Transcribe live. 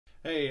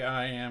Hey,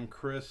 I am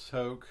Chris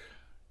Hoke,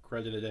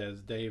 credited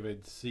as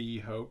David C.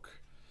 Hoke,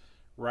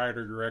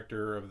 writer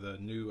director of the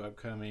new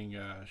upcoming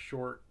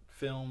short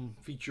film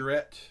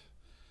featurette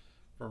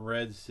from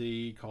Red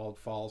Sea called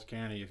Falls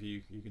County. If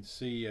you can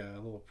see a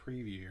little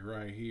preview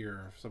right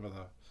here of some of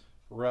the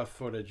rough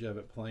footage of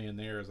it playing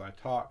there as I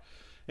talk.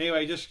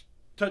 Anyway, just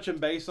touching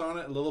base on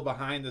it, a little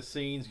behind the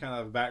scenes kind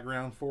of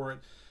background for it.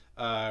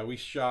 We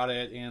shot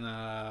it in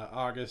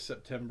August,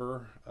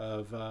 September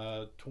of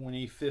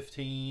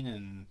 2015,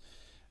 and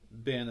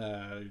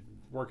been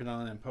working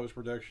on it in post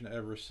production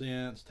ever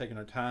since. Taking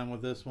our time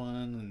with this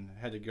one, and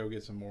had to go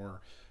get some more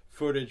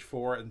footage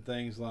for it and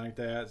things like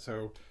that.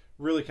 So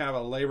really, kind of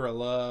a labor of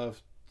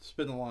love.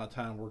 Spending a lot of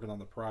time working on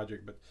the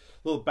project. But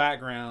a little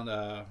background: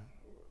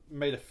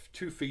 made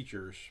two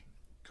features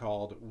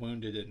called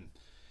Wounded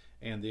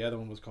and the other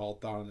one was called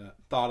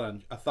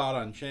Thought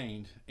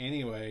Unchained.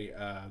 Anyway,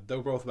 they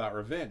were both about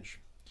revenge,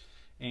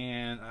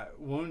 and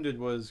Wounded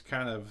was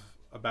kind of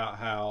about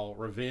how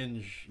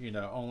revenge,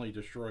 only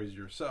destroys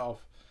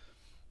yourself,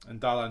 and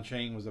Thought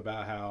Unchained was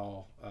about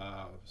how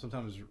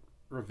sometimes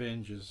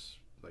revenge is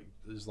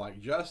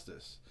like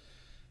justice.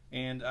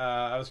 And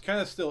I was kind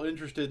of still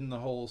interested in the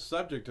whole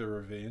subject of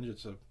revenge.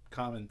 It's a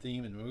common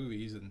theme in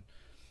movies, and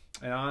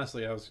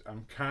honestly,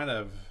 I'm kind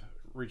of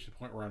reached the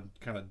point where I'm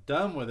kind of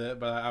done with it,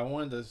 but I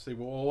wanted to see,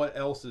 well, what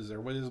else is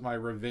there? What is my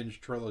revenge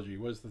trilogy?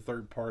 What is the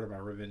third part of my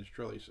revenge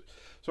trilogy?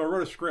 So I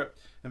wrote a script,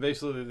 and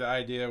basically the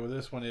idea with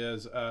this one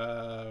is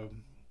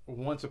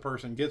once a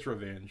person gets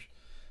revenge,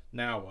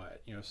 now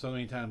what? So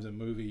many times in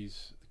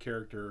movies, the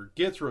character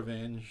gets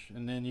revenge,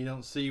 and then you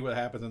don't see what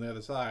happens on the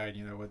other side.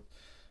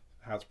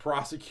 How it's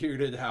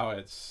prosecuted, how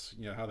it's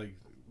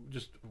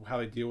how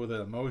they deal with it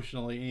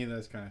emotionally, any of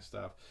this kind of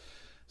stuff.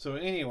 So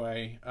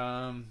anyway,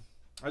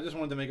 I just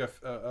wanted to make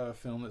a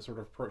film that sort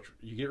of approach,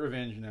 you get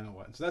revenge, now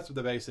what? So that's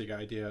the basic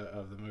idea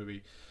of the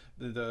movie.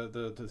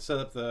 To set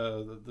up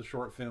the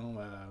short film,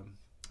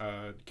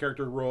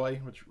 character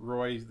Roy, which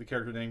Roy's the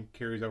character name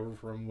carries over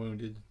from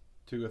Wounded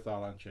to A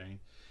Thought Unchained,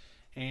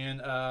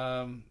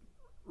 and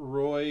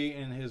Roy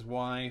and his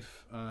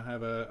wife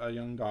have a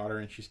young daughter,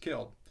 and she's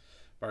killed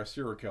by a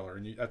serial killer,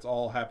 and that's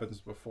all happens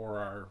before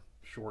our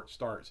short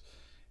starts.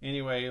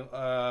 Anyway,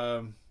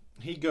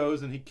 he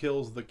goes and he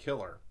kills the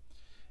killer.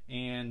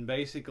 And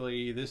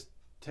basically, this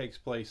takes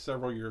place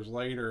several years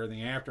later in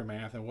the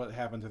aftermath and what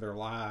happened to their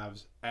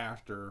lives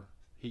after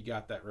he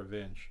got that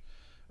revenge.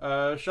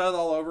 Shot it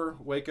all over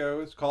Waco.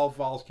 It's called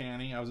Falls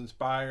County. I was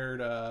inspired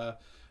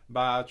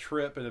by a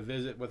trip and a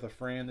visit with a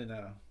friend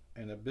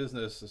and a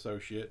business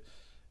associate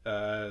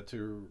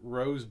to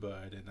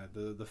Rosebud,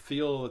 and the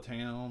feel of the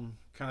town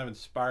kind of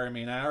inspired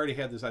me. And I already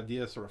had this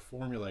idea sort of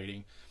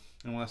formulating.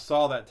 And when I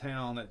saw that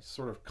town, that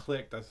sort of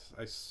clicked.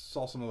 I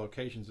saw some of the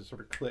locations that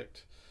sort of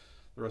clicked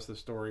the rest of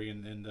the story,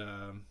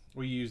 and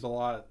we used a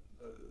lot,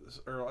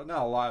 or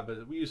not a lot,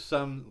 but we used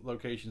some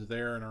locations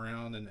there and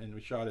around, and we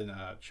shot in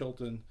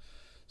Chilton,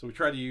 so we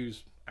tried to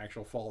use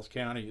actual Falls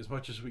County as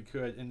much as we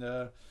could.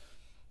 And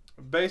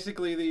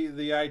basically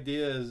the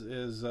idea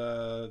is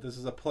this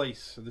is a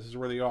place, this is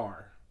where they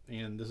are,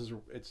 and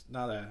it's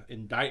not an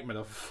indictment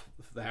of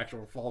the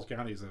actual Falls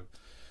County is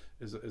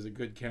a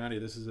good county.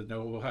 This is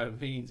no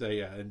means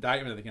a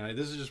indictment of the county.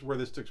 This is just where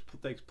this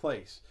takes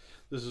place.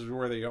 This is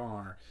where they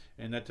are,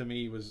 and that to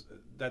me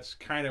that's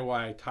kind of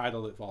why I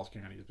titled it Falls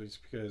County. It's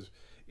because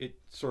it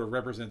sort of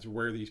represents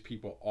where these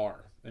people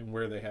are and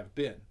where they have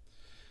been,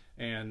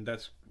 and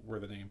that's where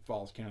the name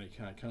Falls County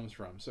kind of comes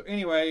from. So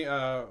anyway,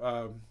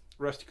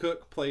 Rusty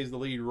Cook plays the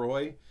lead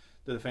Roy,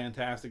 did a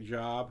fantastic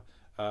job.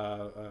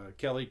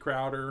 Kelly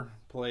Crowder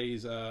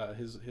plays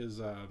his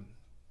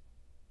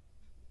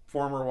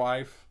former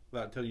wife,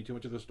 without telling you too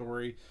much of the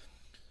story,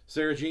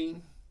 Sarah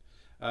Jean,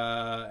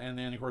 and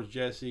then of course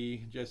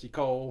Jesse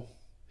Cole,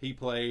 he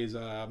plays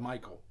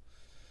Michael,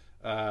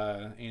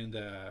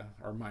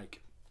 or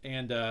Mike,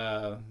 and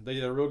they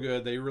did a real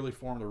good. They really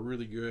formed a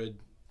really good,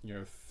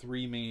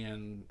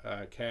 three-man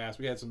cast.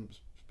 We had some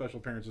special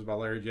appearances by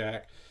Larry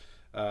Jack,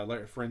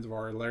 friends of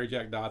ours. Larry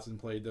Jack Dotson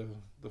played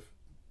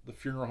the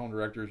funeral home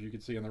director, as you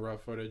can see in the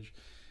rough footage,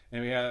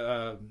 and we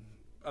had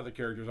other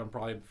characters. I'm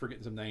probably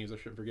forgetting some names I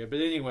shouldn't forget,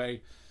 but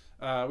anyway,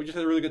 we just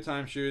had a really good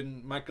time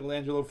shooting.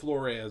 Michelangelo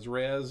Flores,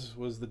 Rez,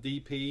 was the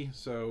DP,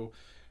 so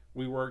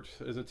we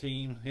worked as a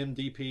team. Him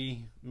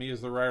DP, me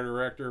as the writer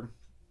director.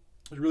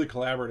 It was a really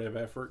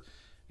collaborative effort,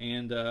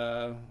 and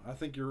I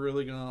think you're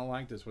really gonna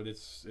like this one.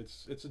 It's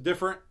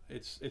different.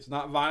 It's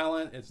not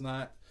violent. It's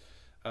not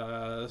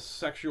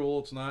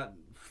sexual. It's not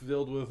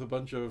filled with a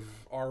bunch of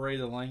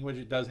R-rated language.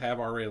 It does have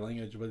R-rated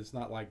language, but it's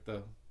not like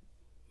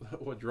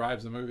what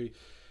drives the movie.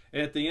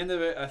 And at the end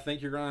of it, I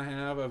think you're going to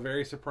have a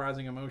very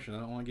surprising emotion.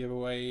 I don't want to give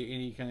away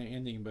any kind of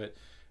ending, but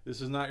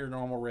this is not your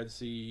normal Red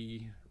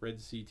Sea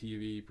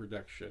TV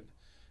production.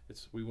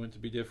 We went to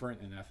be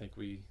different, and I think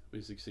we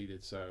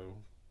succeeded. So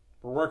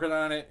we're working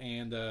on it,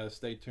 and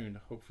stay tuned.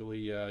 Hopefully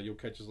you'll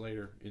catch us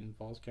later in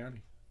Falls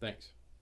County. Thanks.